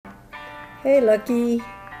Hey, Lucky.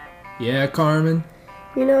 Yeah, Carmen?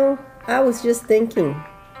 You know, I was just thinking.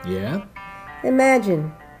 Yeah?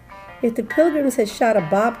 Imagine, if the Pilgrims had shot a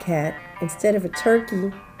bobcat instead of a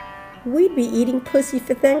turkey, we'd be eating pussy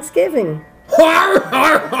for Thanksgiving. Gobble,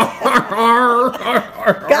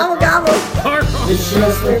 gobble. It's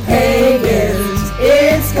just for pagans.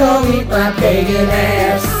 It's called Eat My Pagan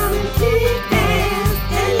Ass.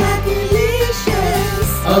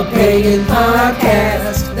 A pagan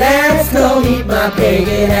podcast that's called Eat My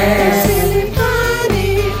Pagan Ass.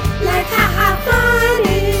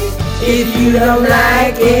 If you don't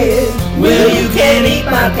like it, well, you can eat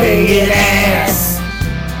my pagan ass.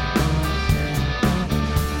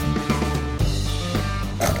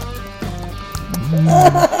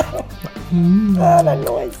 Oh, that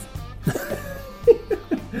noise.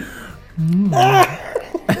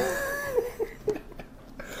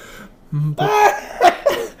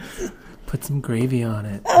 Put some gravy on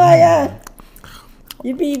it. Oh, yeah.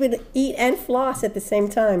 You'd be able to eat and floss at the same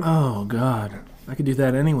time. Oh, God. I could do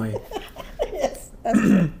that anyway. Yes, that's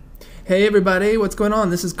true. Hey, everybody. What's going on?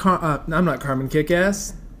 This is I'm not Carmen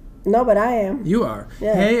Kickass. No, but I am. You are.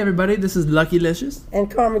 Yeah. Hey, everybody. This is Lucky Licious. And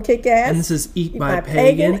Carmen Kickass. And this is Eat My My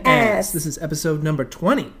Pagan, Pagan Ass. Ass. This is episode number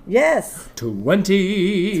 20. Yes.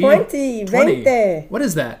 20. 20. 20. What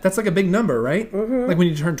is that? That's like a big number, right? Mm-hmm. Like when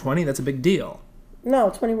you turn 20, that's a big deal.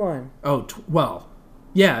 No, 21. Oh, well,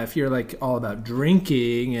 yeah, if you're like all about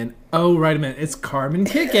drinking and, oh, right a minute, it's Carmen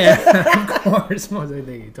Kickass. Of course, what was I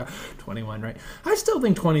thinking? 21, right? I still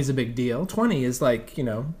think 20 is a big deal. 20 is like,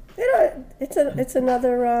 It's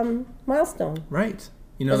another milestone. right.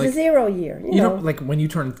 It's a 0 year. You know, like when you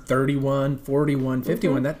turn 31, 41,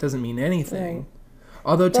 51, that doesn't mean anything. Right.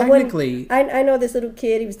 Although But technically... I know this little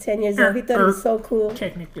kid, he was 10 years old. He thought he was so cool.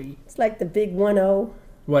 Technically. It's like the big 1-0.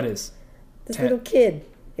 What is? This little kid.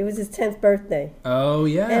 It was his 10th birthday. Oh,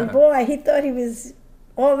 yeah. And boy, he thought he was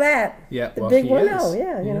all that. Yeah, The well, big he 1-0, is.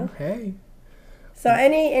 yeah, you know. Hey. So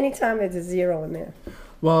any time there's a 0 in there.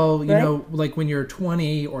 Well, you Right? know, like when you're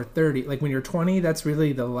 20 or 30, like when you're 20, that's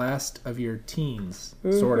really the last of your teens,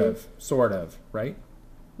 sort of, right?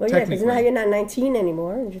 Well, yeah, because Technically. now you're not 19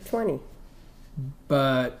 anymore, and you're 20.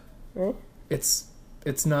 But Right? it's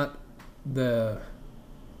not the...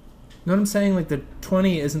 You know what I'm saying? Like the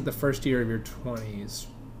 20 isn't the first year of your 20s,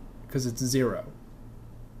 because it's 0.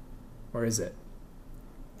 Or is it?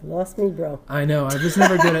 You lost me, bro. I know, I was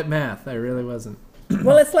never good at math. I really wasn't.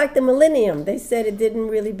 Well, it's like the millennium. They said it didn't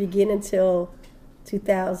really begin until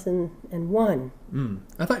 2001.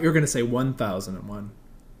 I thought you were going to say 1001.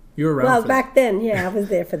 You were around Well, for back then, yeah, I was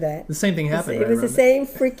there for that. The same thing happened, It was the same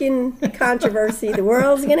freaking controversy. The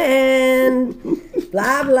world's gonna end.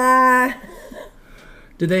 Blah blah.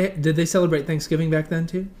 Did they celebrate Thanksgiving back then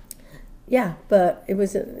too? Yeah, but it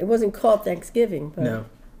wasn't called Thanksgiving. But, No.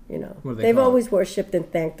 You know, What do they they've call it? always worshipped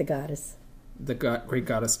and thanked the goddess. The great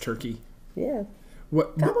goddess turkey. Yeah.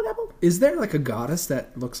 What Gobble gobble. is there like a goddess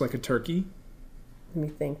that looks like a turkey? Let me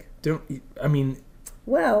think.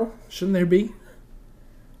 Well, Shouldn't there be?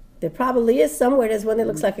 there probably is somewhere. There's one that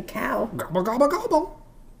looks like a cow. Gobble gobble gobble.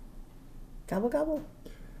 Gobble gobble.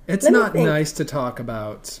 It's Let me not think. nice to talk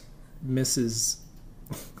about Mrs.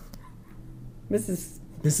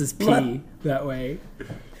 P What? that way.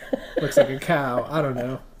 Looks like a cow. I don't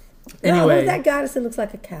know. No, Anyway, who's that goddess that looks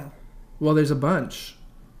like a cow? well, there's a bunch.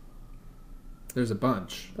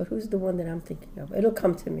 But who's the one that I'm thinking of? It'll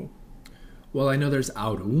come to me. Well, I know there's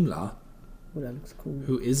Aurumla, Oh, that looks cool.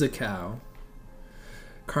 who is a cow.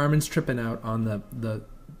 Carmen's tripping out on the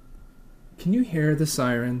Can you hear the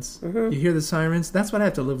sirens? Mm-hmm. You hear the sirens? That's what I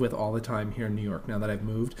have to live with all the time here in New York now that I've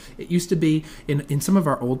moved. It used to be, in some of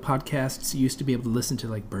our old podcasts, you used to be able to listen to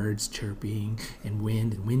like birds chirping and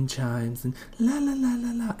wind chimes and la la la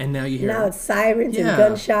la la. And now you hear... Now it's sirens and Yeah,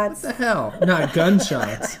 gunshots. What the hell? Not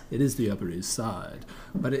gunshots. It is the Upper East Side.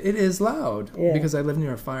 But it is loud Yeah. because I live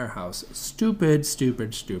near a firehouse. Stupid.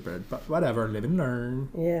 But whatever, live and learn.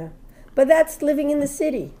 Yeah. But that's living in the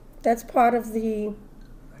city. That's part of the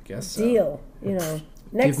I guess so. deal, you know.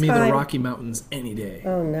 Next Give me time, the Rocky Mountains any day.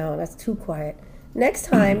 Oh no, that's too quiet. Next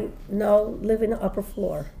time, no, live in the upper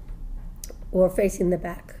floor or facing the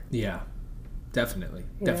back. Yeah, definitely.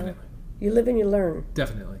 You know? Definitely. You live and you learn.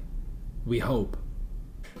 Definitely. We hope.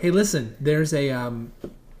 Hey, listen, there's a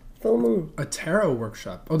Full moon. tarot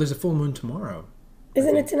workshop. Oh, there's a full moon tomorrow.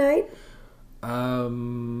 Isn't it tonight?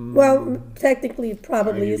 Well, technically, it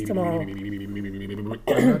probably is tomorrow.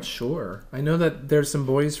 I'm not sure. I know that there's some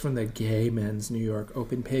boys from the Gay Men's New York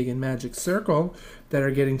Open Pagan Magic Circle that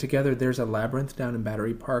are getting together. There's a labyrinth down in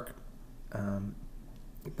Battery Park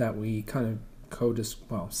that we kind of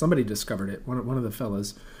somebody discovered it, one of the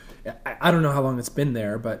fellas, I don't know how long it's been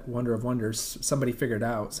there, but wonder of wonders, somebody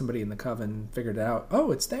in the coven figured out,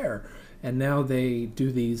 oh, it's there. And now they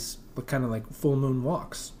do these kind of like full moon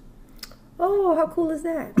walks. Oh, how cool is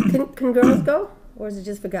that? Can girls go? Or is it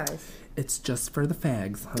just for guys? It's just for the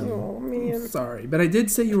fags, honey. Oh, man. I'm sorry. But I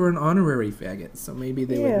did say you were an honorary faggot, so maybe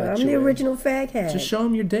they would let I'm you the in. original fag hag. Just show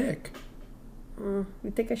them your dick. You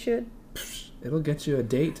think I should? It'll get you a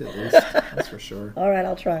date at least. That's for sure. All right,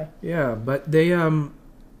 I'll try. Yeah, but they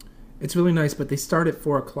it's really nice, but they start at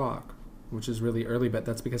 4:00, which is really early, but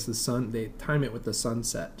that's because they time it with the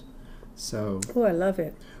sunset. So Oh, I love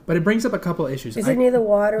it. but it brings up a couple of issues. Is it near the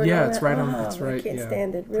water? And Yeah, all it's that? right on. Oh, It's right. I can't yeah.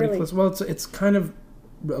 stand it. Pretty Really. close. Well, it's kind of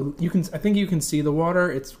I think you can see the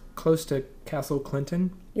water. It's close to Castle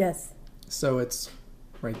Clinton, Yes. so it's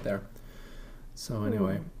right there. So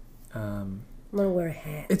anyway, I'm gonna wear a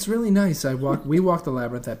hat. it's really nice. We walked the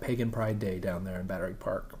labyrinth at Pagan Pride Day down there in Battery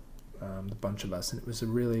Park, a bunch of us, and it was a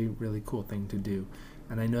really, really cool thing to do.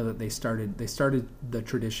 And I know that they started the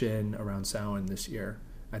tradition around Samhain this year.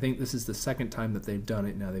 I think this is the second time that they've done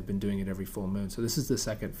it now. They've been doing it every full moon. So this is the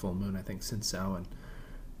second full moon, I think, since Samhain.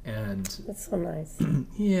 And That's so nice.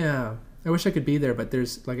 yeah, I wish I could be there, but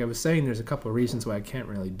there's, like I was saying, there's a couple of reasons why I can't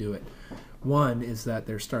really do it. One is that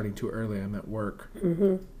they're starting too early. I'm at work,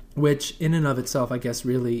 which in and of itself, I guess,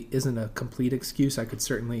 really isn't a complete excuse. I could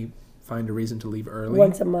certainly find a reason to leave early.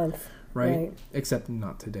 Once a month. Right? Except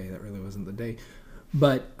not today. That really wasn't the day.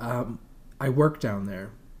 But I work down there,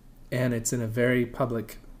 and it's in a very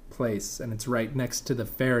public place, and it's right next to the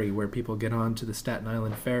ferry where people get on to the Staten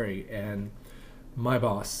Island ferry, and my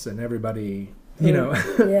boss and everybody, you know,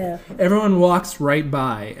 Yeah. everyone walks right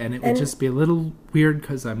by, and it would just be a little weird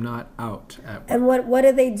because I'm not out at work. And what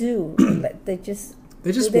do they do? They just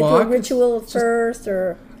They just do they walk. do a ritual It's just- first,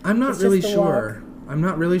 or I'm not it's really just a sure. I'm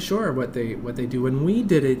not really sure what they do. When we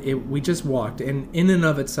did it, we just walked, and in and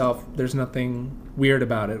of itself, there's nothing weird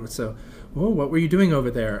about it. So, whoa, what were you doing over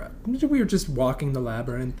there? We were just walking the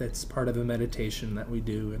labyrinth. It's part of a meditation that we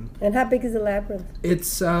do, And how big is the labyrinth?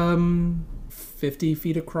 it's 50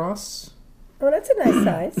 feet across. Oh, that's a nice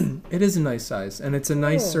size. It is a nice size, and it's a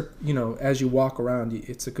nice, as you walk around,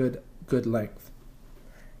 it's a good length.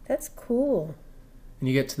 That's cool. And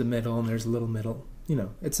you get to the middle, and there's a little middle.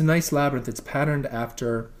 It's a nice labyrinth. It's patterned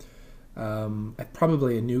after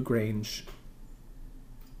probably a Newgrange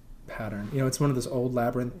pattern. It's one of those old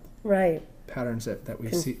labyrinth Right. patterns that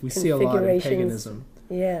we see a lot in paganism.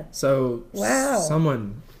 Yeah. So Wow.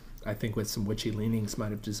 someone, I think, with some witchy leanings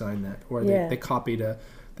might have designed that, or they copied a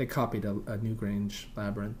Newgrange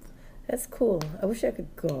labyrinth. That's cool. I wish I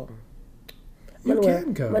could go. You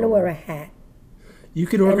can go. I'm gonna wear a hat You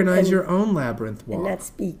could organize and- your own labyrinth walk. and not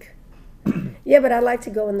speak. Yeah, but I'd like to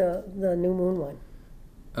go in the new moon one.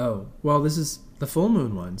 Oh, well, this is the full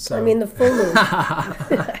moon one. So I mean the full moon.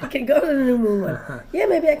 I can go to the new moon one. Yeah,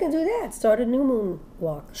 maybe I can do that. Start a new moon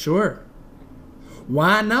walk. Sure.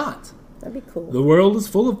 Why not? That'd be cool. The world is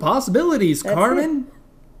full of possibilities, That's Carmen.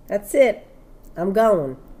 That's it. I'm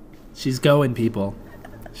going. She's going, people.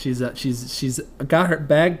 She's got her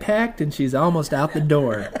bag packed and she's almost out the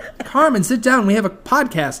door. Carmen, sit down. We have a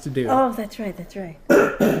podcast to do. Oh, that's right. That's right.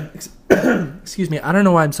 Excuse me. I don't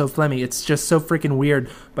know why I'm so phlegmy. It's just so freaking weird.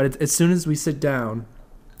 But as soon as we sit down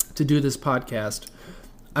to do this podcast,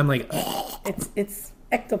 I'm like, It's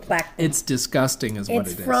ectoplasm. it's disgusting, is what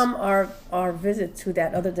It's it is. from our visit to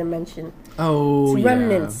that other dimension. Oh, It's yeah.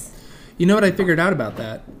 remnants. You know what I figured out about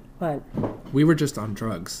that? What? We were just on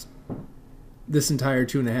drugs. This entire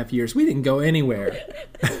 2.5 years. We didn't go anywhere.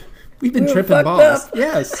 We've been We were tripping fucked balls. up.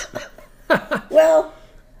 Yes. Well,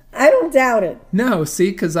 I don't doubt it. No,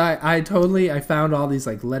 see, because I found all these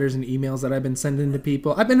like letters and emails that I've been sending to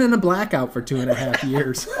people. I've been in a blackout for 2.5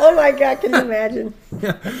 years. Oh my God, can you imagine?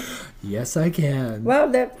 Yes, I can. Well,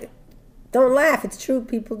 don't laugh. It's true.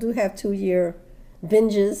 People do have 2-year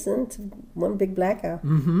binges and one big blackout.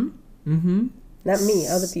 Not me,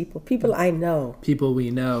 other people. People I know. People we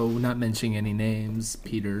know, not mentioning any names.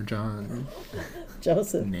 Peter, John,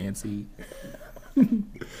 Joseph. Nancy.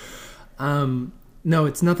 No,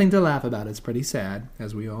 it's nothing to laugh about. It's pretty sad,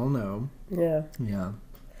 as we all know. Yeah. Yeah.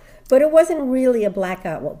 But it wasn't really a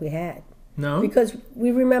blackout what we had. No? Because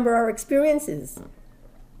we remember our experiences.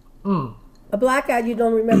 A blackout, you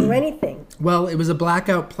don't remember anything. Well, it was a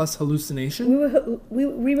blackout plus hallucination. We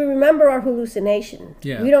remember our hallucination.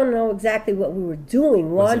 Yeah. We don't know exactly what we were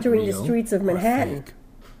doing, Was it wandering the real streets of or Manhattan. fake?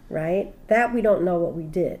 Right? That we don't know what we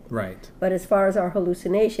did. Right. But as far as our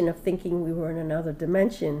hallucination of thinking we were in another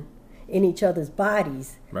dimension, in each other's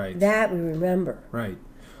bodies, Right. that we remember. Right.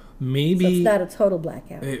 maybe So it's not a total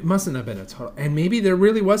blackout. it mustn't have been a total. And maybe there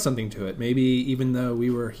really was something to it. Maybe even though we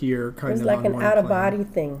were here kind It was of like on an one out of plane. body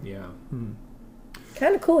thing. Yeah.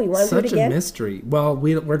 Kind of cool. You want to do it Such a again? mystery. Well,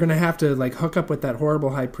 we're going to have to like hook up with that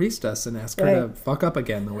horrible high priestess and ask her to Right. fuck up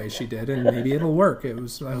again the way she did, and maybe it'll work. It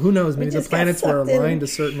was who knows? Maybe the just got planets were sucked in. aligned a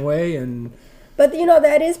certain way, and But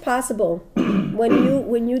that is possible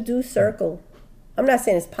when you do circle. I'm not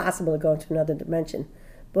saying it's possible to go into another dimension,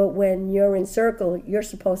 but when you're in circle, you're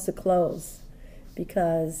supposed to close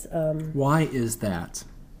because why is that?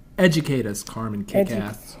 Educate us, Carmen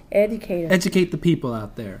Kickass. educators. Educate the people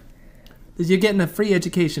out there. You're getting a free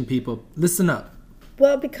education, people. Listen up.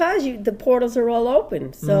 Well, because the portals are all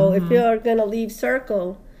open. So if you're going to leave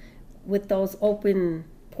circle with those open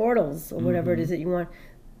portals or whatever it is that you want,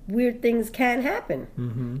 weird things can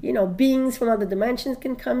happen. Beings from other dimensions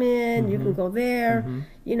can come in. You can go there.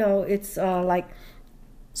 It's like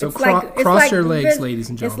So it's like- it's cross like your legs, vis- ladies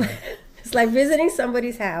and it's gentlemen. it's like visiting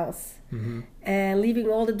somebody's house and leaving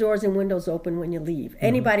all the doors and windows open when you leave.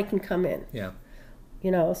 Anybody can come in. Yeah.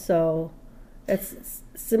 So it's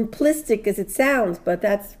simplistic as it sounds, but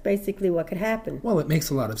that's basically what could happen. Well, it makes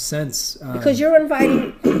a lot of sense. Because you're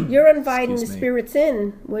inviting the Excuse me. spirits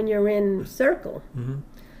in when you're in circle.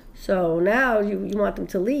 So now you want them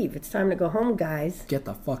to leave. It's time to go home, guys. Get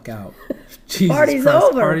the fuck out. Jesus Party's Christ,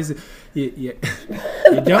 over. You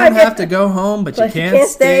don't have to go home, but you can't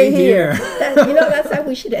stay here. That's how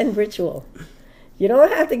we should end ritual. You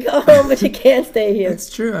don't have to go home, but you can't stay here. It's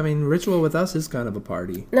true. I mean, ritual with us is kind of a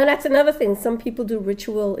party. No, that's another thing. Some people do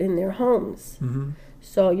ritual in their homes.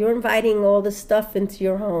 So you're inviting all the stuff into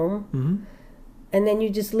your home, and then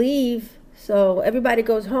you just leave. So everybody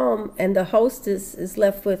goes home, and the hostess is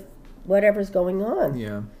left with whatever's going on.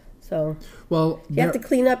 Yeah. So Well, you have to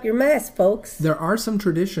clean up your mess, folks. there are some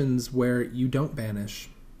traditions where you don't banish,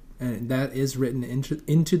 and that is written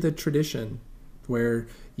into the tradition, where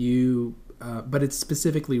you. But it's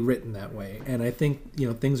specifically written that way, and I think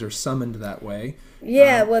things are summoned that way.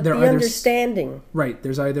 Yeah, with the there are either understanding. Right.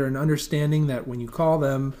 There's either an understanding that when you call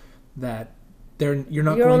them, that you're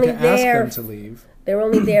not You're going to only ask there. them to leave, They're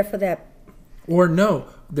only there for that. or no.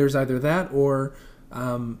 There's either that, or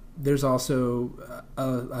there's also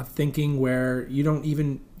a thinking where you don't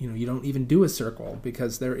even do a circle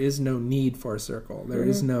because there is no need for a circle. There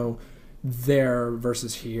is no there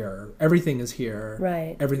versus here. Everything is here.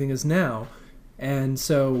 Right. Everything is now. And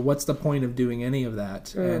so what's the point of doing any of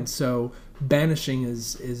that? And so banishing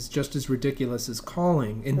is just as ridiculous as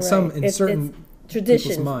calling in certain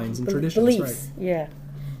traditions, people's minds and traditions, beliefs. right? Yeah.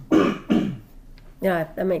 Yeah,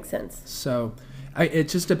 that makes sense. So it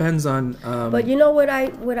just depends on But you know what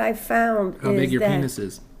I found how is big your that penis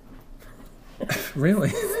is. Really?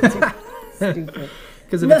 stupid.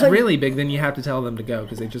 Because if No, it's really big, then you have to tell them to go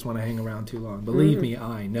because they just want to hang around too long. Believe me,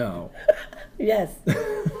 I know. Yes.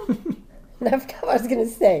 I forgot what I was going to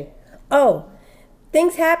say. Oh,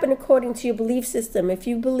 things happen according to your belief system. If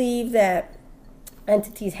you believe that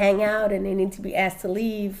entities hang out and they need to be asked to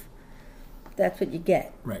leave, that's what you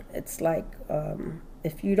get. Right. It's like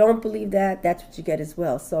if you don't believe that, that's what you get as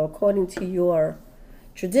well. So according to your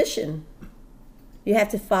tradition, you have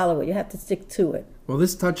to follow it. You have to stick to it. Well,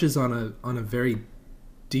 this touches on a very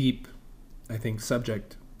deep, I think,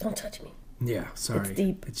 subject. Don't touch me. Yeah, sorry. It's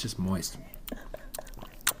deep. It's just moist.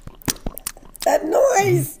 That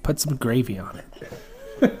noise! Put some gravy on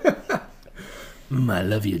it. I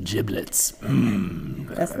love your giblets.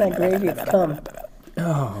 That's not gravy, it's cum.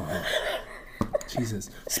 Oh,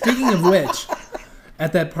 Jesus. Speaking of which,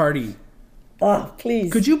 at that party, Oh,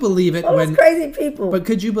 please. could you believe it All those when... crazy people. But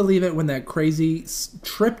could you believe it when that crazy,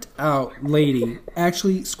 tripped out lady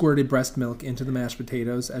actually squirted breast milk into the mashed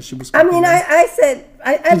potatoes as she was I cooking mean, them? I said,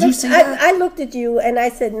 I Did you looked, see that? I looked at you and I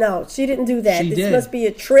said, no, she didn't do that. She This did. must be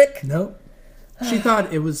a trick. Nope. She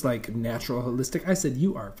thought it was like natural, holistic. I said,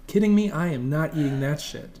 you are kidding me? I am not eating that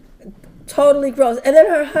shit. Totally gross. And then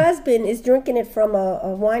her husband is drinking it from a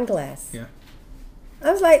wine glass. Yeah.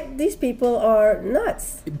 I was like, these people are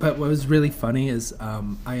nuts. But what was really funny is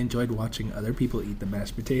I enjoyed watching other people eat the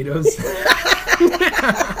mashed potatoes.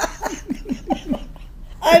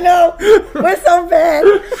 I know. We're so bad.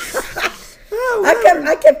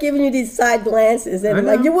 I kept giving you these side glances, and I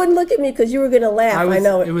know. like you wouldn't look at me because you were gonna laugh. I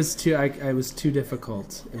know it. It was too. I was too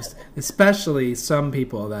difficult. Especially some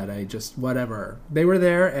people that I just whatever. They were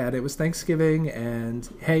there, and it was Thanksgiving, and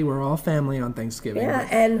hey, we're all family on Thanksgiving. Yeah,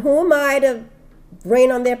 and who am I to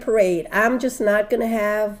rain on their parade? I'm just not gonna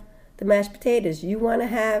have the mashed potatoes. You want to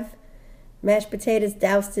have mashed potatoes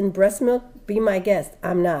doused in breast milk? Be my guest.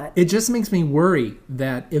 I'm not. It just makes me worry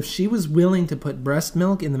that if she was willing to put breast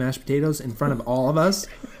milk in the mashed potatoes in front of all of us,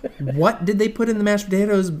 what did they put in the mashed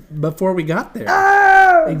potatoes before we got there?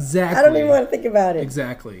 Oh! Exactly. I don't even want to think about it.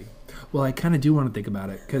 Exactly. Well, I kind of do want to think about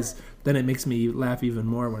it because then it makes me laugh even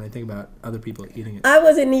more when I think about other people eating it. I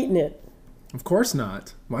wasn't eating it. Of course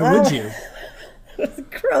not. Why would you? It was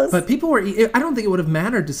gross. But people were. I don't think it would have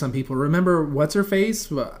mattered to some people. Remember, what's her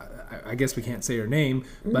face? Well, I guess we can't say her name,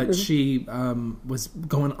 but she was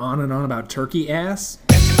going on and on about turkey ass.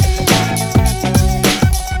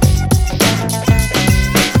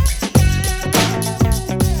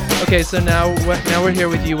 Okay, so now we're here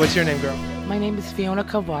with you. What's your name, girl? My name is Fiona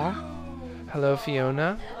Kavar. Hello,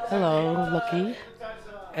 Fiona. Hello, Lucky.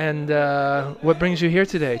 And what brings you here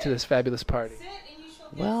today to this fabulous party?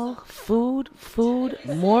 Well, food,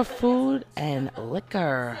 more food, and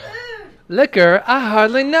liquor. Liquor? I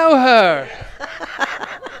hardly know her.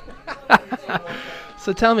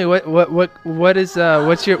 So tell me, what's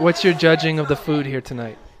your judging of the food here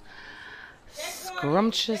tonight?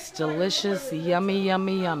 Scrumptious, delicious, yummy,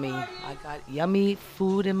 yummy, yummy. I got yummy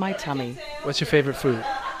food in my tummy. What's your favorite food?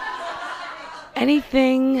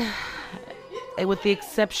 Anything, with the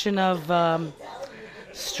exception of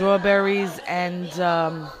strawberries and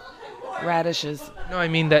radishes. No, I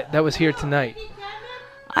mean that was here tonight.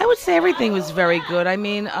 I would say everything was very good. I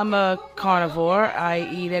mean, I'm a carnivore. I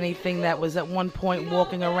eat anything that was at one point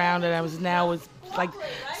walking around and was like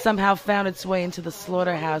somehow found its way into the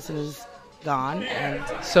slaughterhouse and is gone. And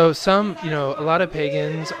so a lot of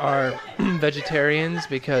pagans are vegetarians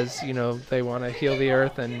because, they want to heal the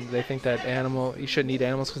earth and they think that you shouldn't eat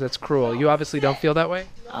animals because that's cruel. You obviously don't feel that way?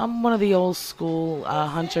 I'm one of the old school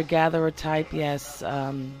hunter-gatherer type, yes.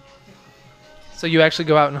 So you actually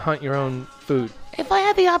go out and hunt your own food? If I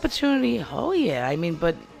had the opportunity, oh yeah. I mean,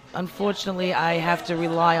 but unfortunately, I have to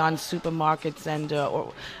rely on supermarkets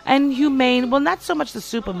and humane. Well, not so much the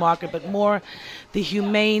supermarket, but more the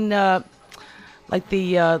humane, like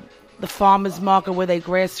the farmers market where they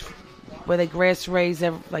grass raise,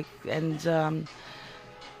 I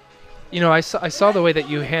saw the way that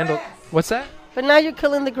you handled. What's that? But now you're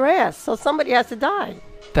killing the grass, so somebody has to die.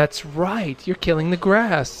 That's right. You're killing the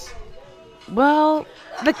grass. Well,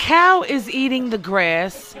 the cow is eating the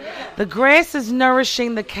grass. The grass is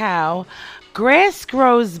nourishing the cow. Grass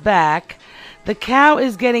grows back. The cow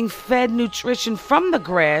is getting fed nutrition from the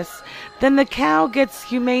grass. Then the cow gets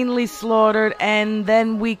humanely slaughtered, and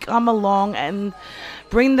then we come along and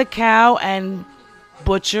bring the cow and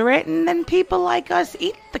butcher it, and then people like us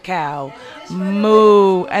eat the cow.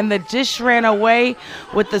 Moo. And the dish ran away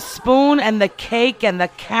with the spoon and the cake and the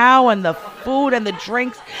cow and the food and the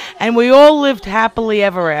drinks, and we all lived happily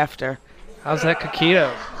ever after. How's that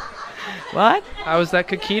coquito? What? How is that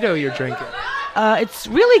coquito you're drinking? It's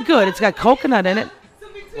really good. It's got coconut in it.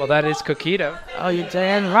 Well, that is coquito. Oh, you're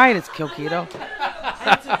damn right, it's coquito.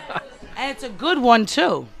 And it's a good one,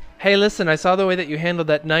 too. Hey, listen, I saw the way that you handled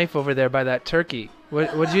that knife over there by that turkey.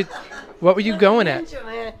 What were you going at? Ninja,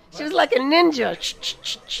 man. She was like a ninja.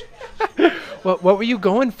 What were you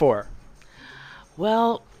going for?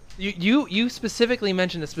 Well, you specifically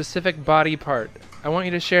mentioned a specific body part. I want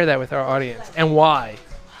you to share that with our audience. And why?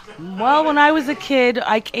 Well, when I was a kid,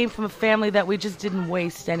 I came from a family that we just didn't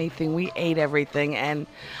waste anything. We ate everything. And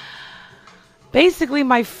basically,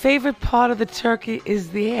 my favorite part of the turkey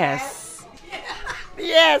is the ass.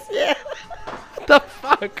 Yes, yeah. What the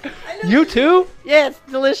fuck? You too? Yes,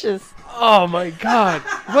 delicious. Oh my God.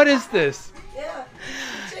 What is this?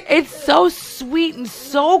 It's so sweet and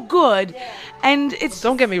so good. And it's...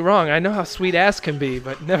 Don't get me wrong. I know how sweet ass can be,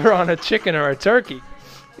 but never on a chicken or a turkey.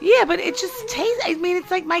 Yeah, but it just tastes... I mean, it's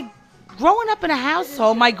like growing up in a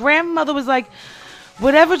household, my grandmother was like,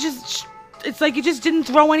 whatever, just... It's like you just didn't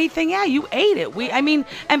throw anything out. You ate it.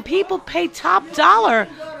 And people pay top dollar.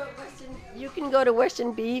 You can go to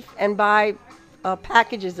Western Beef and buy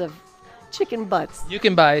packages of chicken butts. You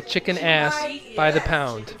can buy chicken ass by the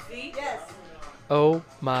pound. Yes. Oh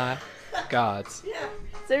my gods. Yeah.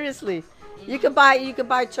 Seriously. You could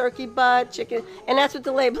buy turkey butt, chicken, and that's what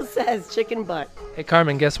the label says, chicken butt. Hey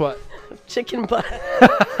Carmen, guess what? Chicken butt.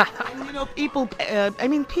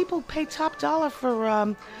 And, people pay top dollar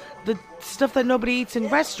for the stuff that nobody eats in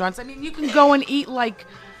restaurants. I mean, you can go and eat like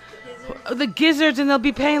the gizzards, and they'll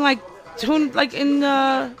be paying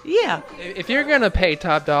yeah. If you're gonna pay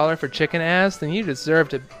top dollar for chicken ass, then you deserve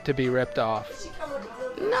to be ripped off.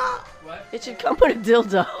 No. It should come with a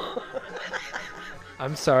dildo.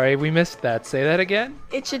 I'm sorry, we missed that. Say that again?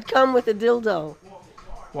 It should come with a dildo.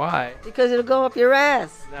 Why? Because it'll go up your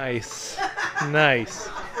ass. Nice. Nice.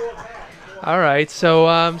 All right, so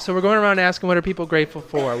we're going around asking what are people grateful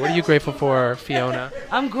for. What are you grateful for, Fiona?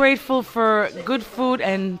 I'm grateful for good food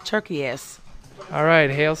and turkey ass. All right,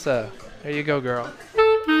 Hailsa, there you go, girl.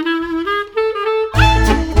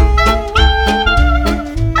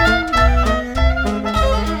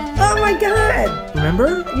 Oh my God!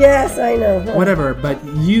 Remember? Yes, I know. Whatever, but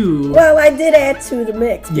you... Well, I did add to the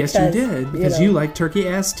mix. Yes, you did, because you like turkey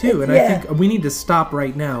ass too. And I think we need to stop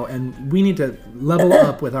right now, and we need to level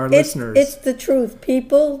up with our listeners. It's the truth.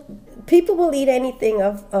 People will eat anything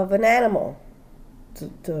of an animal.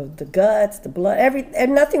 The guts, the blood,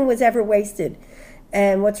 and nothing was ever wasted.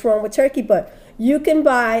 And what's wrong with turkey butt? You can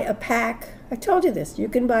buy a pack. I told you this. You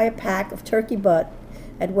can buy a pack of turkey butt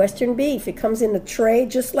at Western Beef. It comes in a tray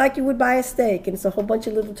just like you would buy a steak, and it's a whole bunch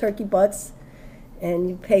of little turkey butts, and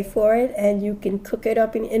you pay for it, and you can cook it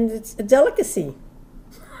up, and it's a delicacy.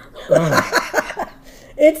 Oh.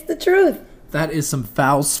 It's the truth. That is some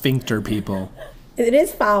foul sphincter, people. It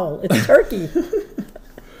is foul. It's turkey.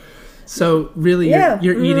 So really,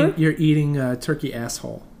 you're eating turkey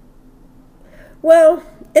asshole. Well,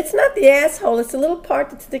 it's not the asshole. It's the little part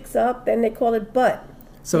that sticks up, and they call it butt.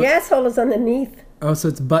 So the asshole is underneath. Oh, so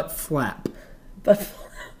it's butt flap. Butt.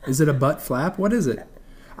 Is it a butt flap? What is it?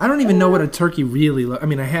 I don't even know what a turkey really looks. I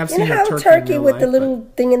mean, I have seen a turkey with the little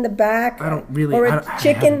thing in the back. I don't really. Or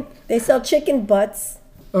chicken. They sell chicken butts.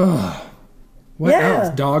 Ugh. What else?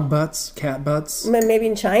 Dog butts, cat butts. Maybe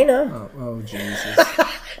in China. Oh Jesus.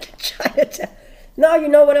 China. No, you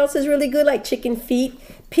know what else is really good? Like chicken feet.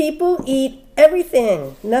 People eat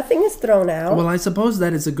everything. Nothing is thrown out. Well, I suppose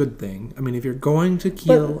that is a good thing. I mean, if you're going to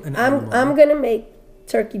kill an animal. I'm going to make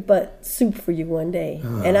turkey butt soup for you one day.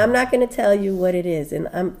 And I'm not going to tell you what it is.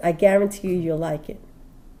 And I guarantee you'll like it.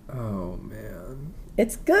 Oh, man.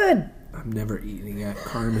 It's good. I'm never eating at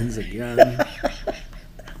Carmen's again.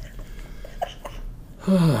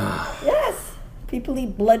 Yes. People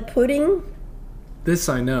eat blood pudding. This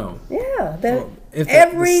I know. Yeah. The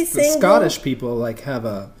Scottish people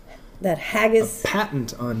have that haggis. A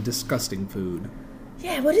patent on disgusting food.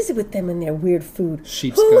 Yeah, what is it with them and their weird food?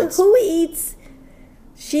 Sheep's guts. Who eats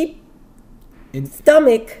sheep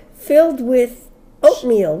stomach filled with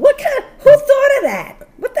oatmeal? Who thought of that?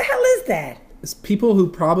 What the hell is that? It's people who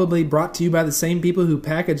probably brought to you by the same people who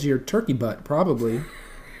package your turkey butt, probably.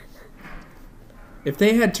 If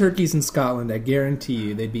they had turkeys in Scotland, I guarantee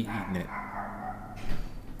you they'd be eating it.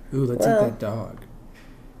 Ooh, let's eat that dog.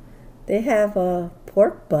 They have a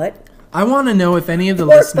pork butt. I want to know if any of the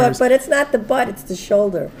pork listeners... butt, but it's not the butt, it's the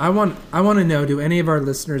shoulder. I want to know, do any of our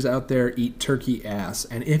listeners out there eat turkey ass?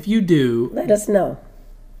 And if you do... Let us know.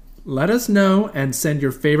 Let us know and send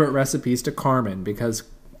your favorite recipes to Carmen, because...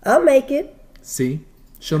 I'll make it. See?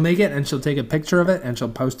 She'll make it, and she'll take a picture of it, and she'll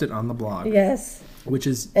post it on the blog. Yes. Which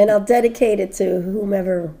is... And I'll dedicate it to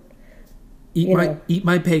whomever...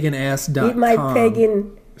 Eatmypaganass.com. Eat my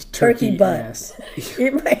pagan turkey butt. Ass.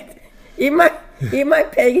 eat my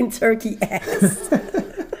pagan turkey ass.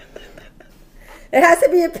 It has to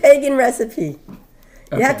be a pagan recipe.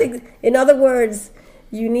 You have to, in other words,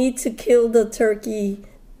 you need to kill the turkey,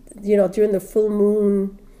 during the full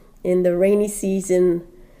moon, in the rainy season,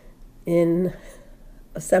 in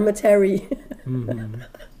a cemetery. Mm-hmm.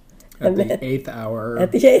 At the 8th hour.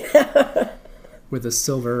 At the 8th hour. With a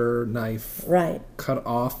silver knife. Right. Cut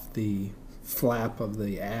off the flap of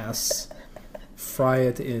the ass. Fry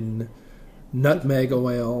it in nutmeg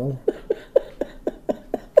oil.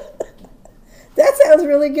 That sounds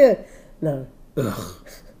really good. No. Ugh.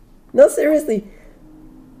 No, seriously.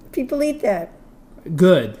 People eat that.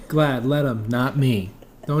 Good. Glad. Let them. Not me.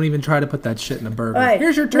 Don't even try to put that shit in a burger. Right.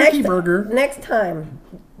 Here's your turkey burger. Next time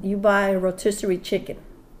you buy a rotisserie chicken.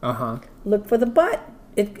 Uh-huh. Look for the butt.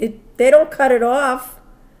 They don't cut it off.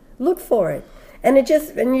 Look for it. And you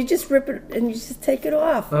just rip it and you just take it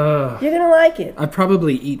off. You're gonna like it. I've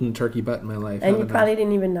probably eaten turkey butt in my life. And you probably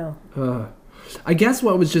didn't even know. I guess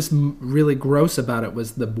what was just really gross about it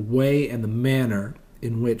was the way and the manner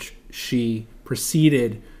in which she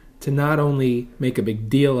proceeded to not only make a big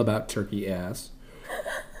deal about turkey ass,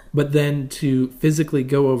 but then to physically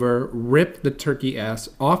go over, rip the turkey ass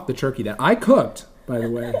off the turkey that I cooked, by the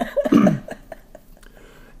way,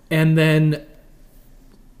 and then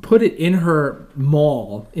put it in her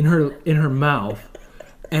maw, in her mouth,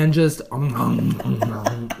 and just like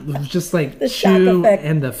the chew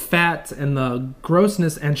and the fat and the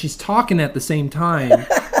grossness, and she's talking at the same time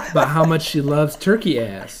about how much she loves turkey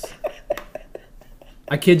ass.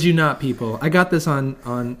 I kid you not, people. I got this on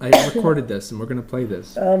I recorded this, and we're gonna play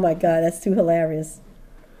this. Oh my God, that's too hilarious.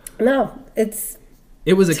 No,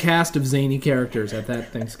 it was a cast of zany characters at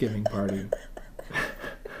that Thanksgiving party.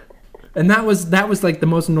 And that was like the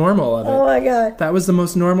most normal of it. Oh my God. That was the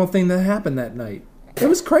most normal thing that happened that night. It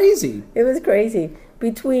was crazy. It was crazy.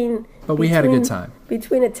 But we had a good time.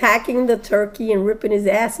 Between attacking the turkey and ripping his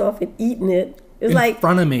ass off and eating it. It was In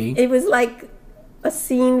front of me. It was like a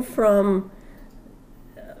scene from,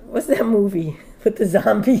 what's that movie with the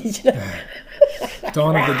zombies?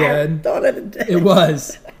 Dawn of the Dead. Dawn of the Dead. It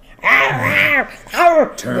was.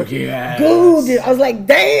 Turkey ass. Good. I was like,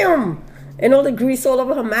 damn. And all the grease all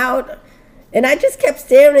over her mouth. And I just kept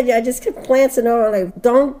staring at you. I just kept glancing over like,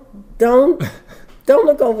 don't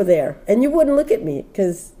look over there. And you wouldn't look at me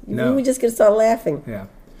because you were just going to start laughing. Yeah.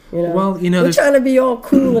 You know? Well, we're trying to be all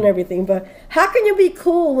cool and everything, but how can you be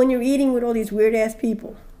cool when you're eating with all these weird ass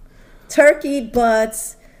people? Turkey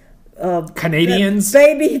butts, Canadians,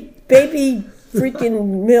 baby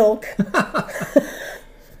freaking milk.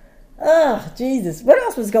 Oh, Jesus! What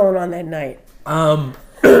else was going on that night?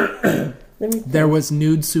 There was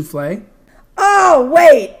nude souffle. Oh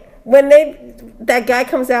wait, when that guy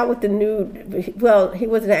comes out with the nude. Well, he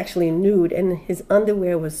wasn't actually nude, and his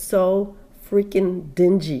underwear was so freaking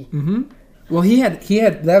dingy. Mm-hmm. Well, he had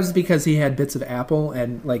that was because he had bits of apple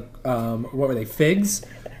and like what were they, figs?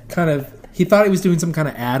 Kind of. He thought he was doing some kind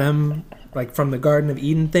of Adam, like from the Garden of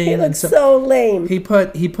Eden thing. He looked so lame. He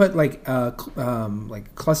put like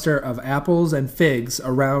cluster of apples and figs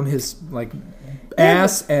around his like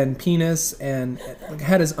ass and penis, and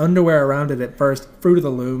had his underwear around it at first. Fruit of the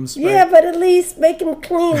Looms. Right? Yeah, but at least make him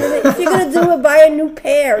clean. If you're gonna do it, buy a new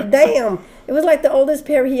pair. Damn. It was like the oldest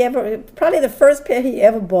pair probably the first pair he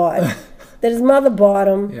ever bought, that his mother bought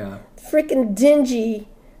him. Yeah. Freaking dingy.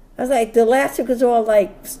 I was like, the elastic was all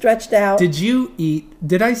like stretched out. Did you eat?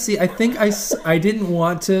 Did I see? I think I didn't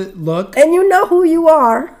want to look. And you know who you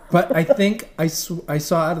are. But I think I saw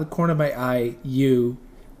out of the corner of my eye you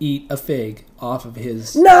eat a fig off of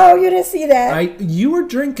his. No, you didn't see that. You were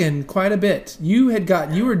drinking quite a bit. You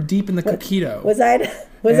were deep in the coquito. Was I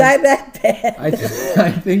that bad?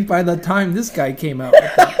 I think by the time this guy came out with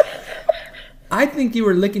it, I think you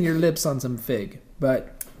were licking your lips on some fig,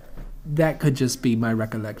 but that could just be my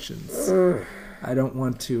recollections. I don't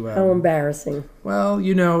want to. How embarrassing. Well,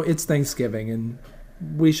 it's Thanksgiving and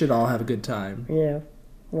we should all have a good time. Yeah.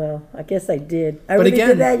 Well, I guess I did.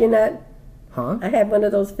 Did that. You're not. Huh? I had one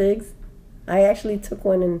of those figs. I actually took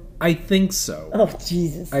one and... I think so. Oh,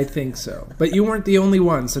 Jesus. I think so. But you weren't the only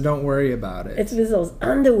one, so don't worry about it. It's those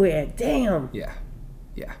underwear. Damn. Yeah.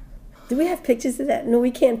 Yeah. Do we have pictures of that? No,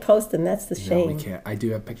 we can't post them. That's the shame. No, we can't. I do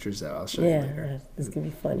have pictures, though. I'll show you later. Yeah, this is going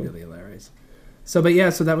to be funny. Really hilarious. So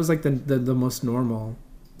that was like the most normal.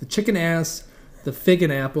 The chicken ass, the fig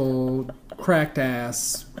and apple, cracked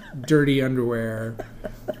ass, dirty underwear,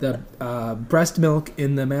 the breast milk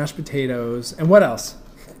in the mashed potatoes, and what else?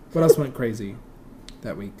 What else went crazy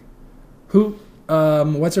that week?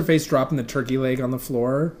 What's her face dropping the turkey leg on the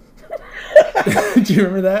floor? Do you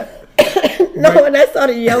remember that? No, right. And I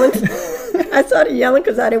started yelling.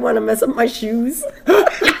 Because I didn't want to mess up my shoes.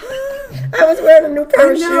 I was wearing a new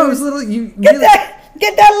pair of shoes. It was little.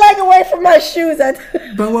 Get that leg away from my shoes.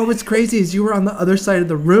 But what was crazy is you were on the other side of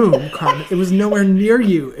the room, Carmen. It was nowhere near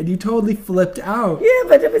you, and you totally flipped out. Yeah,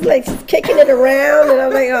 but it was like kicking it around, and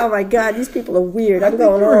I'm like, oh my God, these people are weird. I'm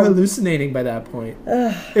going home. You were hallucinating by that point.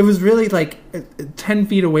 It was really like 10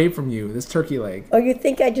 feet away from you, this turkey leg. Oh, you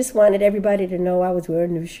think I just wanted everybody to know I was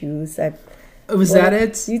wearing new shoes? Was that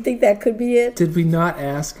it? You think that could be it? Did we not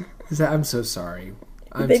ask? I'm so sorry.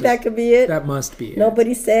 You think that could be it? That must be it.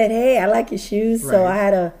 Nobody said, "Hey, I like your shoes," right. So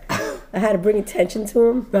I had to bring attention to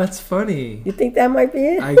them. That's funny. You think that might be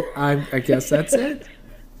it? I guess that's it.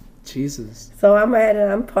 Jesus. So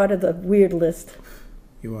I'm part of the weird list.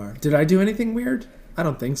 You are. Did I do anything weird? I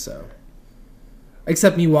don't think so.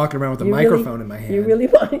 Except me walking around with a microphone in my hand. You really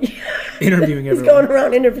want interviewing everyone. He's going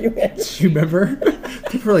around interviewing. You remember?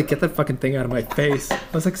 People were like, "Get that fucking thing out of my face." I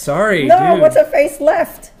was like, "Sorry, no, dude. what's her face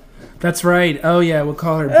left?" That's right. Oh, yeah, we'll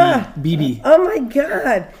call her BB. Oh, my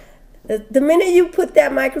God. The minute you put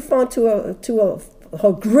that microphone to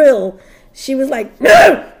her grill, she was like, "No!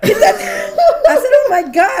 Get that!" I said, "Oh, my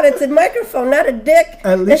God, it's a microphone, not a dick."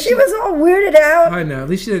 And she was all weirded out. I know. At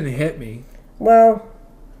least she didn't hit me. Well,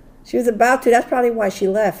 she was about to. That's probably why she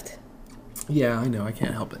left. Yeah, I know. I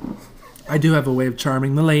can't help it. I do have a way of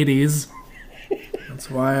charming the ladies. That's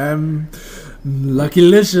why I'm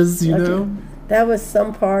lucky-licious, you know? That was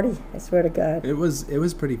some party, I swear to God. It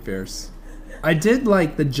was pretty fierce. I did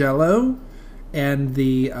like the Jell-O and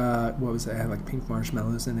the what was it? It had like pink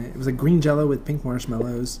marshmallows in it. It was like green Jell-O with pink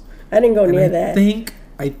marshmallows. I didn't go near that.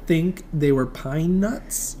 I think they were pine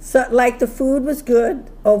nuts. So like the food was good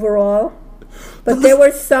overall. But there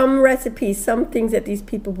were some recipes, some things that these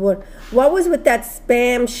people bought. What was with that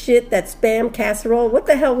spam shit, that spam casserole? What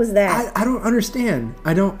the hell was that? I don't understand.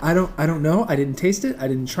 I don't know. I didn't taste it. I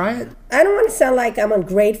didn't try it. I don't want to sound like I'm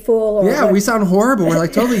ungrateful. Or Yeah, we sound horrible. We're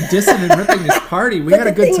like totally dissing and ripping this party. We had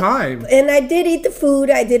a good time. And I did eat the food.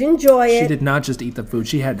 I did enjoy it. She did not just eat the food.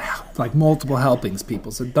 She had like multiple helpings,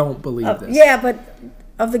 people. So don't believe this. Yeah, but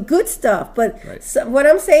of the good stuff. But Right. what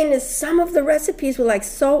I'm saying is some of the recipes were like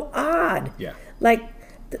so odd. Yeah. Like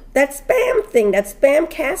that spam thing, that spam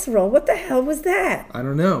casserole. What the hell was that? I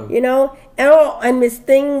don't know. You know? And Miss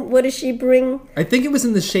Thing, what does she bring? I think it was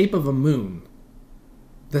in the shape of a moon.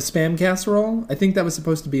 The spam casserole. I think that was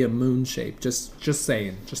supposed to be a moon shape. Just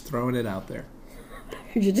saying. Just throwing it out there.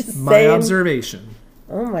 You're just My saying. observation.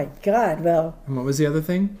 Oh my God! Well, And what was the other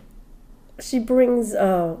thing? she brings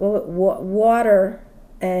water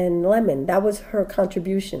and lemon. That was her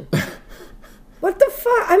contribution. What the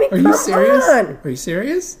fuck? I mean, Are come you serious? on. Are you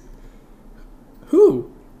serious?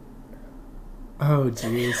 Who? Oh,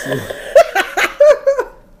 jeez.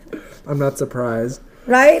 I'm not surprised.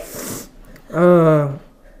 Right? And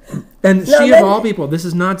No, she then- of all people, this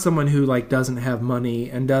is not someone who like doesn't have money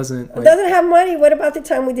and doesn't. Like, Doesn't have money. What about the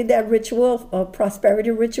time we did that ritual, prosperity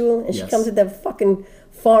ritual, and she Yes. comes with that fucking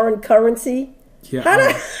foreign currency? yeah, How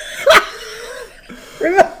did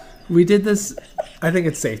Remember? we did this. I think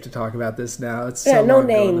it's safe to talk about this now. It's Yeah, so no long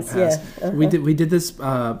ago in the names, past. yeah. We did this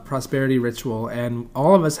prosperity ritual, and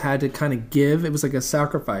all of us had to kind of give. It was like a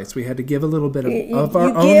sacrifice. We had to give a little bit of our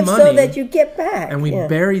own give money, so that you get back. and we yeah.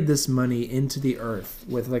 buried this money into the earth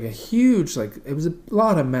with like a huge, like it was a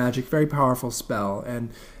lot of magic, very powerful spell, and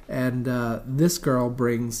this girl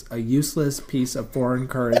brings a useless piece of foreign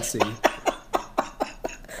currency.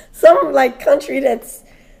 Some like country that's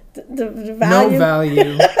the value. No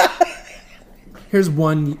value. Here's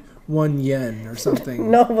one yen or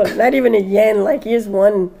something. No, but not even a yen. Like here's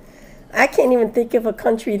one. I can't even think of a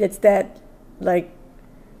country that's that like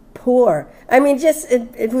poor. I mean, just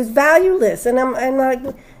it was valueless, and I'm like,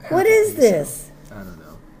 what is this? I don't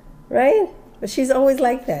know. Right? But she's always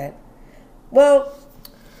like that. Well,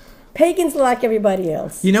 pagans are like everybody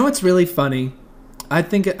else. You know what's really funny? I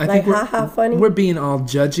think Like, we're, ha-ha funny? We're being all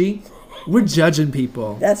judgy. We're judging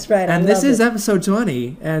people. That's right. I And this love is it. episode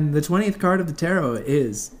 20, and the 20th card of the tarot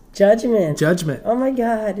is Judgment. judgment. Oh my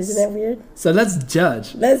God, isn't that weird? So let's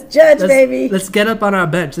judge. Let's judge, baby. Let's get up on our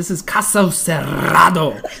bench. This is Caso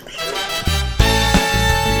Cerrado.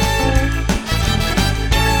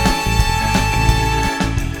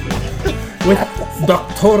 With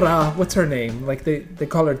Doctora, what's her name? Like they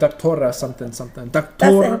call her Doctora something.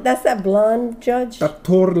 Doctor That's that blonde judge,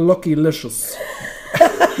 Doctor Lucky Licious.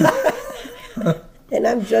 and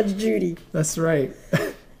I'm Judge Judy. That's right.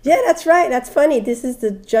 Yeah, that's right. That's funny. This is the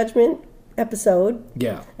judgment episode,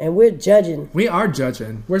 Yeah. and we're judging. We are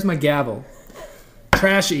judging. Where's my gavel?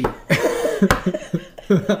 Trashy.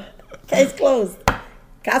 Case closed.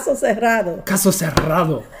 Caso cerrado. Caso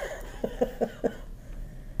cerrado.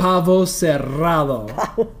 Pavo cerrado.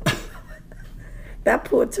 That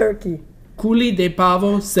poor turkey. Culi de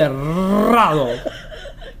pavo cerrado.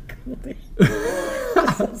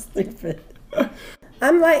 So stupid.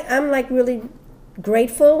 I'm like really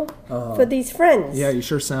grateful for these friends. Yeah, you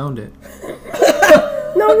sure sound it.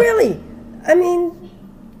 No, really. I mean,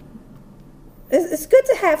 it's good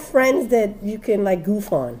to have friends that you can like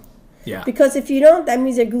goof on. Yeah. Because if you don't, that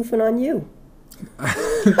means they're goofing on you.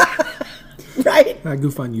 Right? I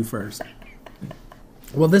goof on you first.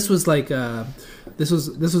 Well, this was like this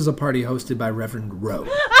was a party hosted by Reverend Rowe.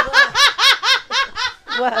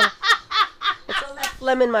 Well, it's all that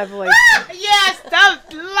phlegm in my voice. Yes,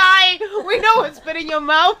 don't lie. We know what's been in your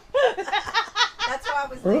mouth. That's why I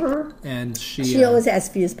was like, And she always has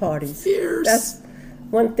fierce parties. fierce. That's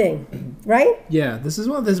one thing, right? Yeah, this is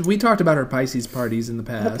one of this. We talked about her Pisces parties in the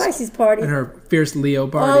Her past. Pisces party. And her fierce Leo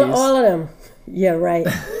parties. All of them. Yeah, right.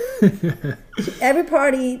 Every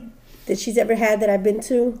party that she's ever had that I've been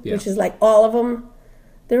to, Yeah. which is like all of them,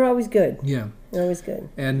 they're always good. Yeah. They're always good.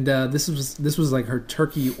 And this was like her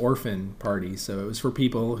turkey orphan party. So it was for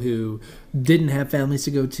people who didn't have families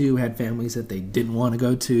to go to, had families that they didn't want to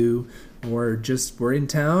go to, or just were in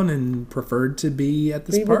town and preferred to be at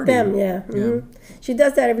this Be party. with them, yeah. Mhm. She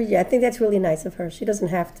does that every year. I think that's really nice of her. She doesn't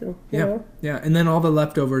have to. You Yeah, know? yeah. And then all the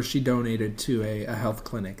leftovers she donated to a health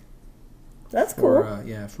clinic That's cool.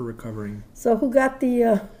 for for recovering. So who got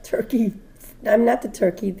the turkey? I'm not the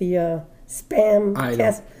turkey. The spam. I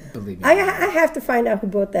cast. don't believe me. I have to find out who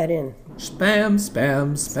brought that in. Spam,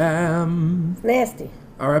 spam, spam. Nasty.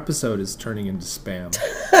 Our episode is turning into spam.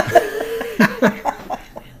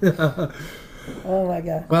 Oh my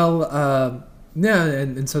God. Well, Yeah,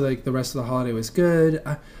 and so like the rest of the holiday was good.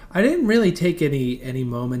 I didn't really take any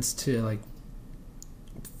moments to like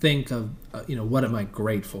think of what am I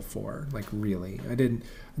grateful for, like really. I didn't.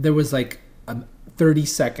 There was like 30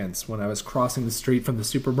 seconds when I was crossing the street from the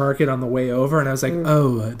supermarket on the way over, and I was like,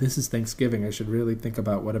 oh, this is Thanksgiving. I should really think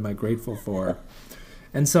about what am I grateful for.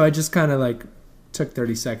 And so I just kind of like took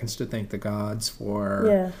 30 seconds to thank the gods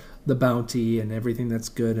for the bounty and everything that's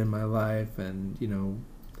good in my life, and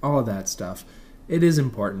all of that stuff. It is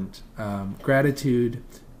important. Gratitude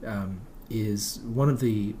is one of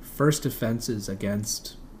the first defenses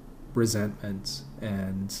against resentment,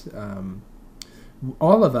 and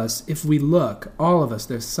all of us, if we look, all of us,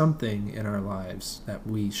 there's something in our lives that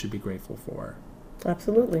we should be grateful for.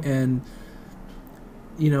 Absolutely. And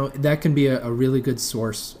that can be a really good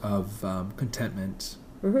source of contentment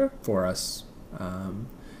for us, and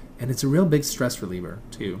it's a real big stress reliever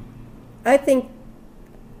too. I think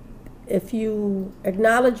if you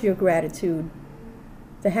acknowledge your gratitude,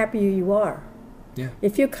 the happier you are. Yeah.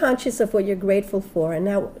 If you're conscious of what you're grateful for, and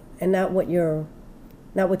not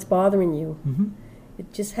what's bothering you,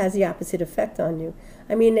 it just has the opposite effect on you.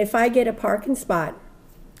 I mean, if I get a parking spot,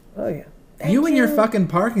 oh yeah. Thank You and your fucking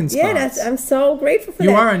parking spots. Yeah, I'm so grateful for that.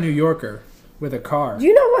 You are a New Yorker with a car. Do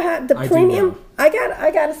you know what happened? The I do premium. know. I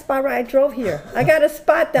got a spot where I drove here. I got a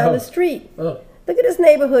spot down the street. Oh. Look at this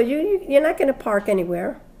neighborhood. You're not going to park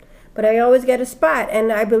anywhere, but I always get a spot,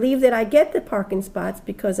 and I believe that I get the parking spots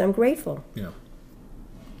because I'm grateful. Yeah.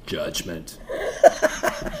 Judgment.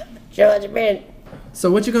 Judgment. So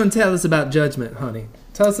what you going to tell us about judgment, honey?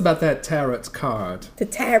 Tell us about that tarot card. The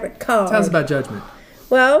tarot card. Tell us about judgment.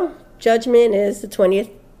 Well, judgment is the 20th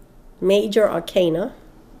major arcana,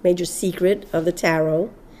 major secret of the tarot,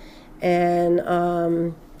 and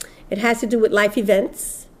it has to do with life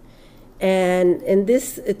events. And in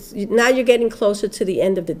this, now you're getting closer to the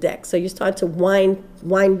end of the deck, so you start to wind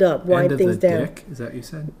things down. Dick? Is that what you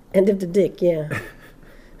said? End of the dick, yeah.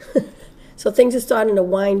 So things are starting to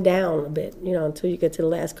wind down a bit, until you get to the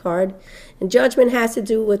last card. And judgment has to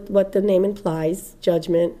do with what the name implies,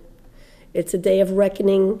 judgment. It's a day of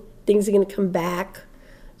reckoning. Things are going to come back.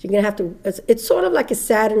 You're going to have to, it's sort of like a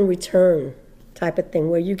Saturn return type of thing,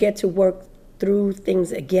 where you get to work through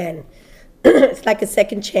things again. It's like a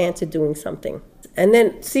second chance at doing something. And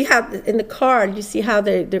then see how, in the card, you see how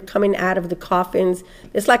they're coming out of the coffins.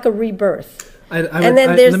 It's like a rebirth.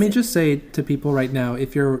 Let me just say to people right now,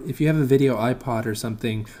 if you have a video iPod or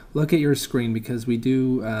something, look at your screen, because we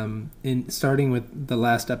do, starting with the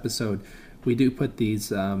last episode, we do put these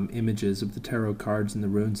images of the tarot cards and the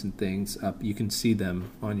runes and things up. You can see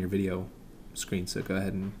them on your video screen, so go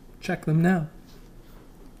ahead and check them now.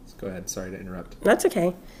 Let's go ahead. Sorry to interrupt. That's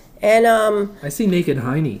okay. And I see naked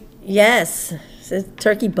hiney. Yes, it's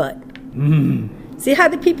turkey butt. See how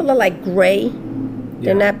the people are like gray?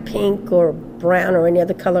 They're not pink or brown or any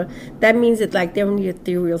other color. That means that like they're in the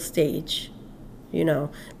ethereal stage. The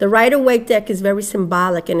Rider-Waite deck is very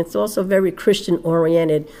symbolic, and it's also very Christian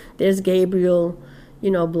oriented. There's Gabriel,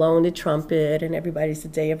 blowing the trumpet, and everybody's the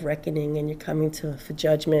day of reckoning, and you're coming for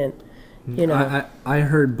judgment. I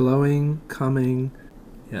heard blowing, coming.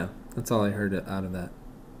 Yeah, that's all I heard out of that.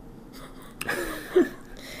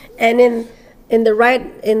 And the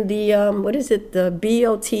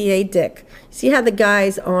BOTA deck. See how the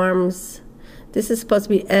guy's arms, this is supposed to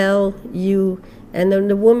be L-U, and then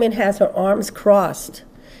the woman has her arms crossed,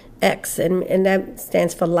 X, and that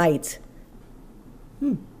stands for light.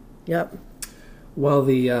 Yep. Well,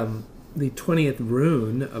 the 20th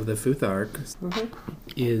rune of the Futhark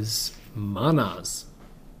is Manas.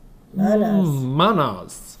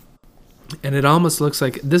 Manas. And it almost looks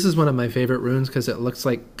like, this is one of my favorite runes because it looks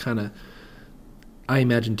like kind of, I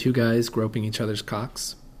imagine two guys groping each other's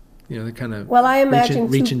cocks. They're kind of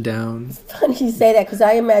reaching down. It's funny you say that, because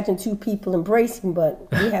I imagine two people embracing, but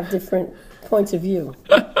we have different points of view.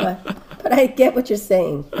 But I get what you're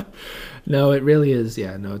saying. No, it really is.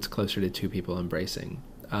 Yeah, no, it's closer to two people embracing.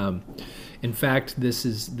 In fact, this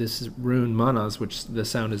is rune Manas, which the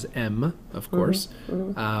sound is M, of course,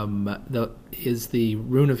 is the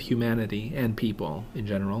rune of humanity and people in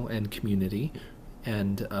general and community,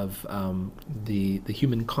 and of the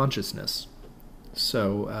human consciousness.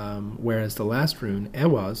 So, whereas the last rune,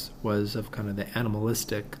 Ewaz, was of kind of the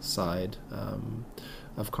animalistic side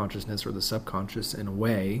of consciousness, or the subconscious in a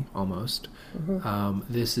way, almost.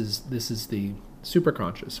 This is the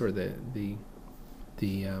superconscious, or the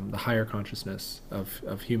higher consciousness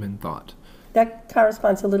of human thought. That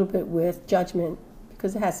corresponds a little bit with judgment,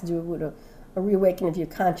 because it has to do with a reawakening of your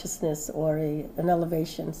consciousness, or an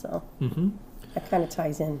elevation. So that kind of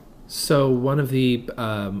ties in. So one of the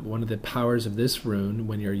powers of this rune,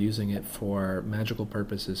 when you're using it for magical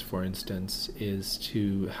purposes, for instance, is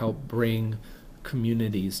to help bring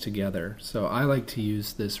communities together. So I like to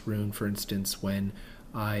use this rune, for instance, when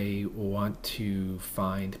I want to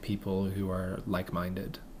find people who are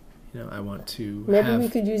like-minded. I want to Maybe we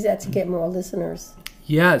could use that to get more listeners.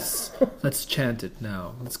 Yes. Let's chant it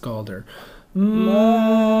now. Let's Galder. Who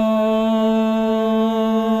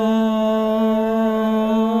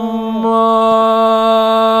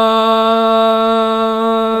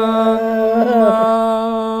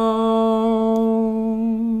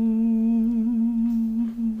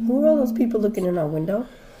are all those people looking in our window?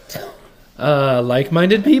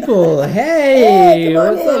 Like-minded people. Hey, come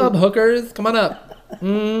on what's in. up, hookers? Come on up.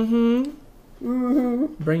 Bring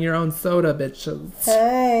your own soda, bitches.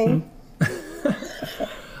 Hey.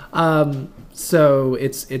 So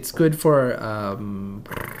it's good for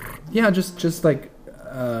just like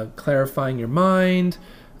clarifying your mind.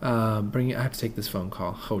 I have to take this phone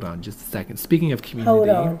call. Hold on, just a second. Speaking of community. Hold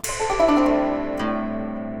on.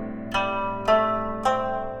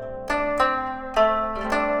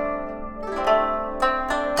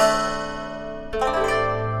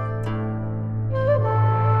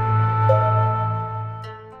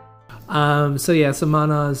 So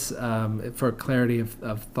manas, for clarity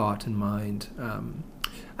of thought and mind.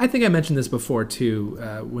 I think I mentioned this before too,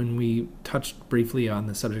 when we touched briefly on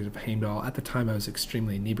the subject of Heimdall. At the time I was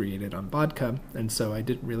extremely inebriated on vodka, and so I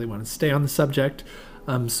didn't really want to stay on the subject.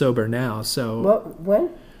 I'm sober now, so...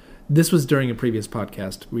 When? This was during a previous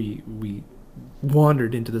podcast. We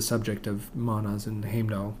wandered into the subject of manas and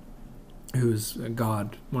Heimdall, who's a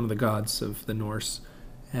god, one of the gods of the Norse,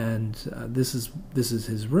 and this is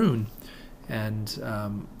his rune. And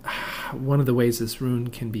one of the ways this rune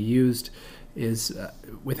can be used is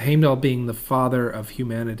with Heimdall being the father of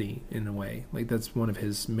humanity in a way. Like that's one of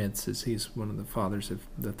his myths, is he's one of the fathers of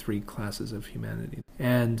the three classes of humanity.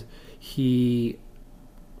 And he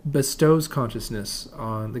bestows consciousness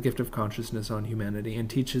on the gift of consciousness on humanity and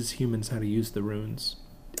teaches humans how to use the runes.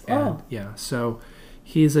 And, yeah, so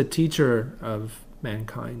he's a teacher of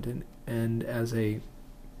mankind, and as a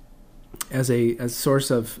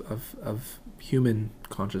source of human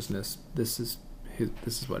consciousness, this is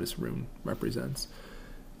what his rune represents.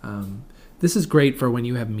 This is great for when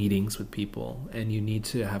you have meetings with people and you need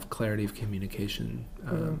to have clarity of communication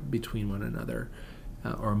between one another,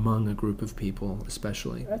 or among a group of people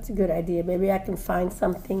especially. That's a good idea. Maybe I can find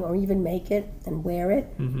something or even make it and wear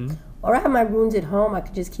it. Mm-hmm. Or I have my runes at home. I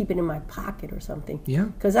could just keep it in my pocket or something. Yeah.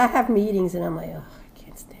 Because I have meetings and I'm like, oh, I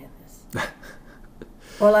can't stand this.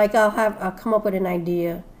 Or like I'll come up with an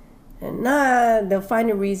idea, and they'll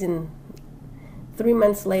find a reason. 3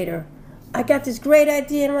 months later, I got this great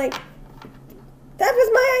idea, and I'm like, that was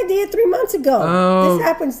my idea 3 months ago. Oh. This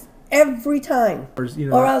happens every time.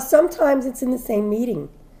 Or else sometimes it's in the same meeting,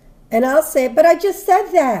 and I'll say, but I just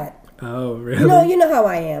said that. Oh, really? You know how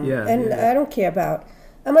I am, I don't care about.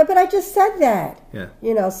 I'm like, but I just said that. Yeah.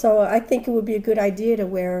 So I think it would be a good idea to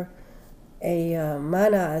wear a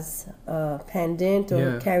manas pendant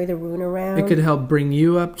or carry the rune around. It could help bring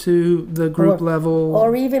you up to the group level,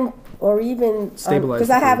 or even stabilize. Because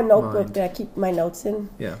I have a notebook mind. that I keep my notes in.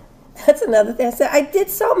 Yeah, that's another thing. I said I did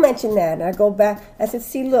so mention that, and I go back. I said,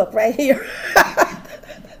 see, look right here.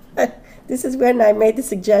 This is when I made the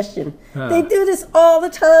suggestion. They do this all the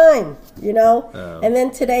time, And then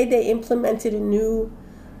today they implemented a new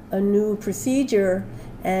procedure,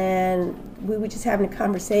 and we were just having a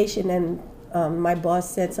conversation, and my boss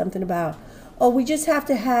said something about, we just have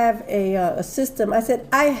to have a system. I said,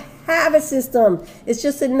 I have a system. It's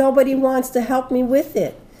just that nobody wants to help me with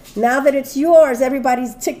it. Now that it's yours,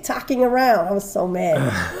 everybody's tick-tocking around. I was so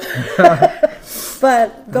mad.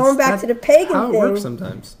 But going back to the pagan how it thing, works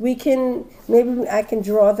sometimes. Maybe I can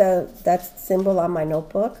draw that symbol on my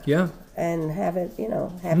notebook. Yeah. And have it,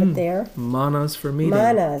 it there. Manas for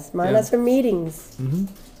meetings. Manas for meetings. Mm-hmm.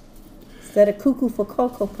 Instead of cuckoo for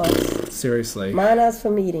Cocoa Puffs. Seriously. Manas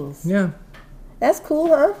for meetings. Yeah. That's cool,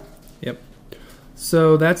 huh? Yep.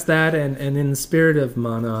 So that's that, and in the spirit of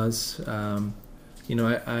manas, I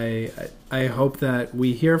hope that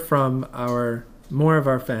we hear from more of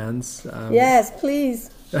our fans. Yes, please.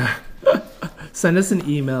 Send us an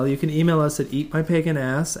email. You can email us at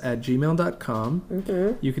eatmypaganass@gmail.com.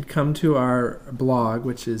 Mm-hmm. You could come to our blog,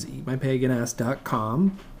 which is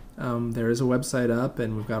eatmypaganass.com. There is a website up,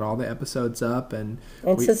 and we've got all the episodes up, and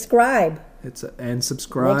subscribe. And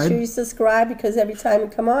subscribe. Make sure you subscribe, because every time you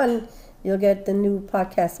come on, you'll get the new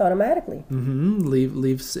podcast automatically.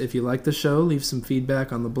 Leave if you like the show, leave some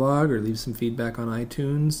feedback on the blog or leave some feedback on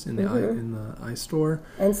iTunes in the iStore.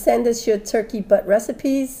 And send us your turkey butt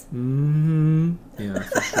recipes. Yeah,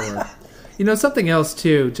 for sure. Something else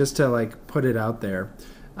too, just to like put it out there.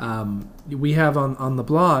 We have on the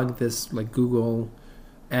blog this like Google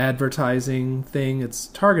advertising thing. It's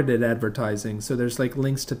targeted advertising, so there's like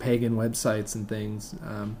links to pagan websites and things.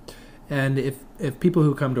 And if people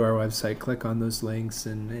who come to our website click on those links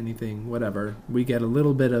and anything, whatever, we get a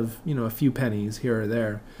little bit of, a few pennies here or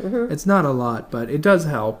there. It's not a lot, but it does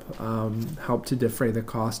help to defray the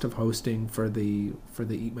cost of hosting for the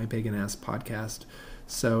Eat My Pagan Ass podcast.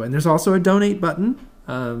 So, and there's also a donate button,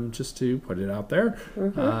 just to put it out there.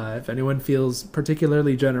 If anyone feels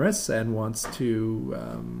particularly generous and wants to,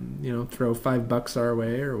 throw $5 our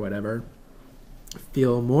way or whatever,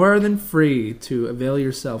 feel more than free to avail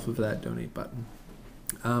yourself of that donate button.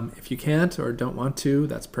 If you can't or don't want to,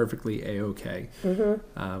 that's perfectly A-okay.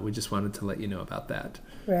 We just wanted to let you know about that.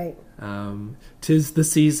 Right. 'Tis the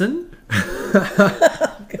season. I'm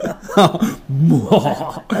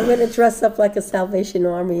going to dress up like a Salvation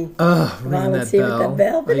Army volunteer with that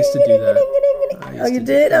bell. I used to do that. Oh, you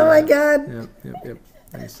did? Oh, my God. Yep.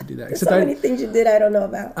 I used to do that. There's so many things you did I don't know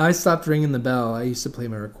about. I stopped ringing the bell. I used to play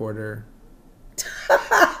my recorder.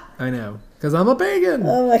 I know, because I'm a pagan.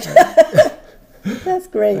 Oh my God, that's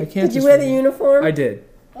great. Did you wear the uniform? I did.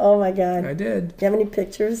 Oh my God, I did. Do you have any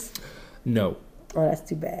pictures? No. Oh, that's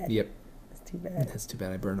too bad. Yep. That's too bad. That's too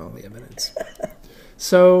bad. I burned all the evidence.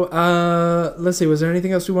 So let's see. Was there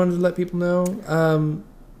anything else we wanted to let people know?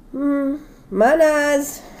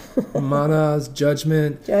 Manas. Mana's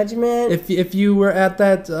Judgment. If you were at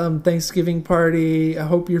that Thanksgiving party, I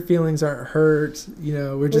hope your feelings aren't hurt.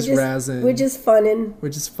 We're just razzing. We're just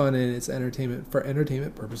funning. It's entertainment for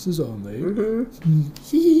entertainment purposes only.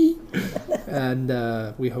 And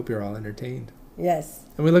we hope you're all entertained. Yes.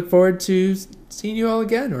 And we look forward to seeing you all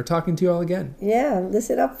again or talking to you all again. Yeah,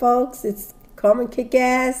 listen up, folks. It's Carmen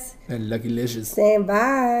Kickass and Lucky Licious saying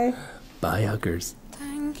bye. Bye, huckers.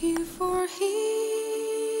 Thank you for hearing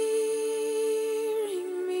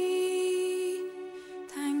me.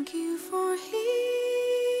 Thank you for hearing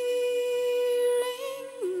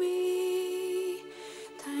me.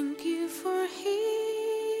 Thank you for hearing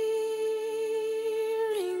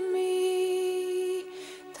me.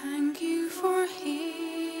 Thank you for hearing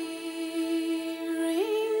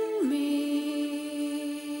me.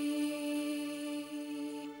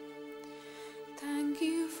 Thank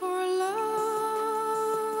you for loving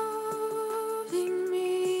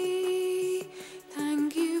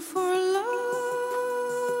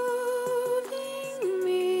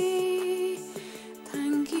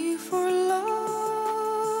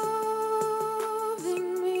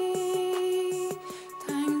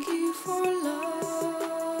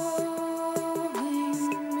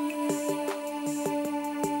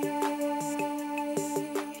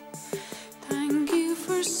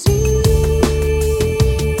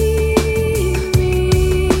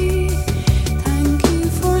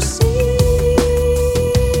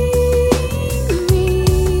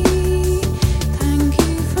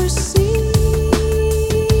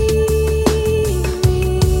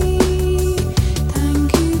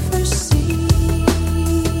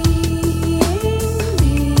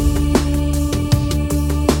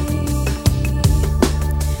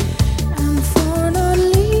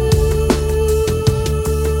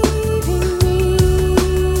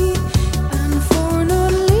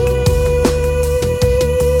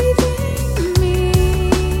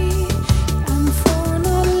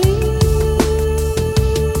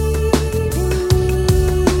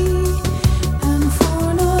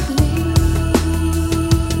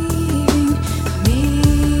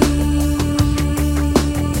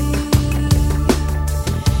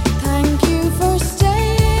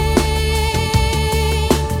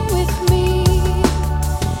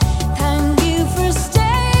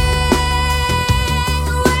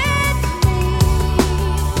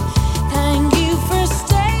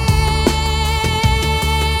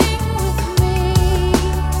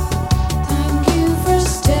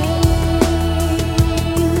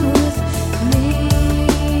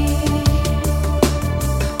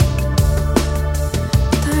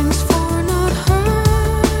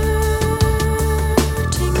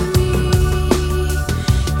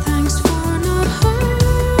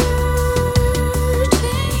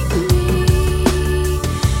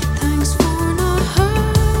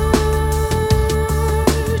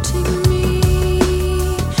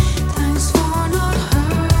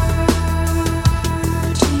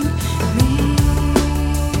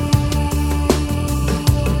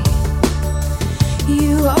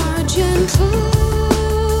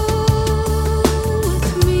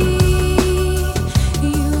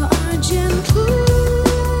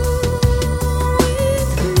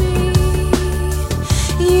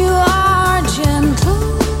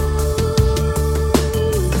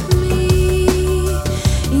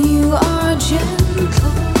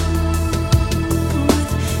cold.